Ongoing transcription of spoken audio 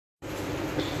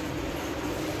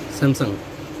Samsung.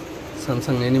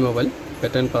 Samsung any mobile,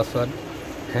 pattern password,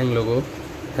 hang logo,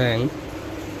 hang,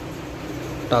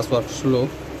 taskbar slow,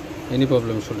 any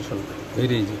problem solution,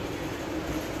 very easy.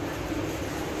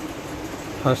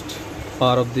 First,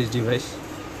 power of this device,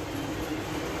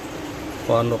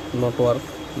 power not work,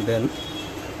 then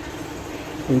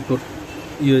input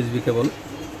USB cable,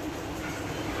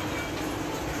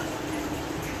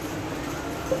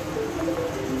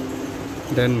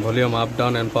 then volume up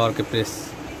down and power ke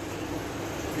press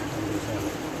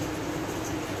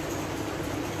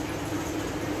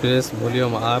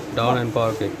volume up down and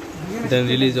power ke, then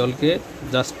release all ke,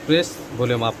 just press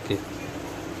volume up ke.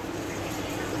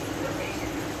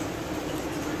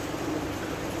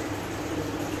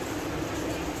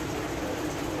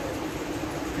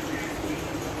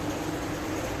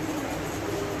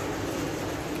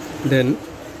 Then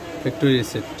factory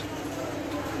reset,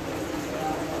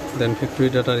 then factory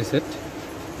data reset,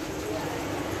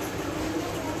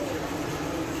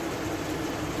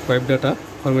 wipe data,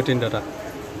 formatting data.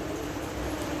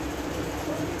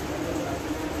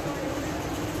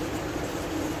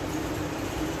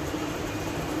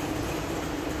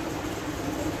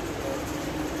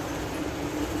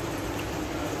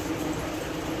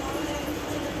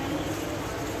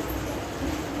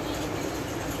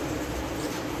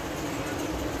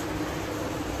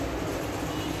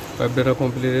 Wipe data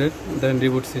completed, then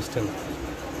reboot system,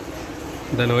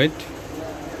 then wait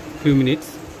few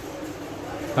minutes.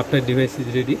 After device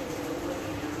is ready,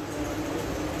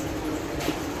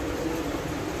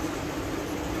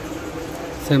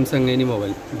 Samsung any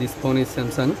mobile. This phone is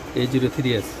Samsung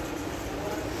A03s.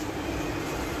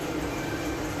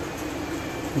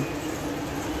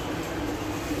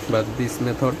 But this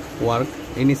method work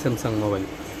any Samsung mobile,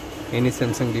 any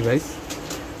Samsung device.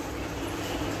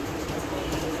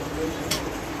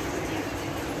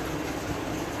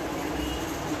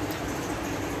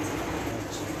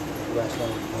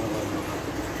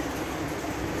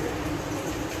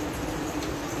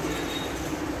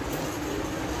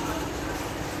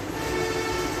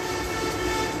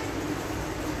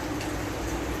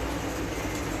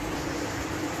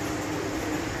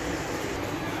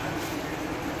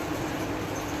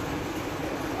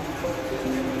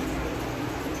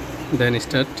 Then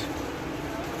start.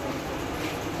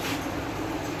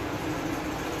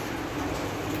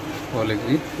 All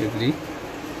agree.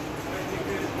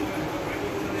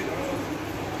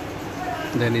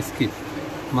 Then skip.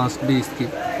 Must be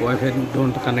skip. Wi-Fi,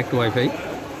 don't connect Wi-Fi.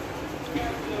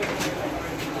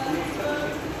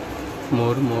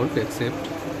 More, accept.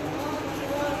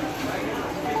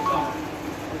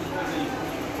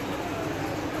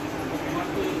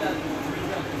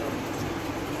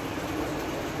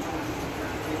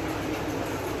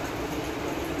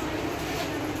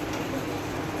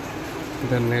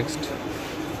 Then next,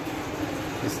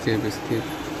 escape.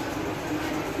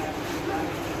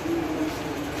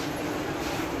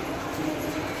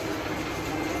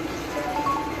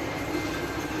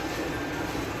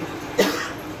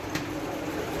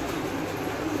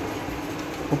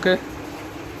 Okay,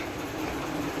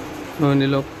 now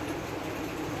unlock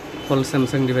all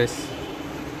Samsung device,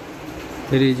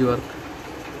 very easy work.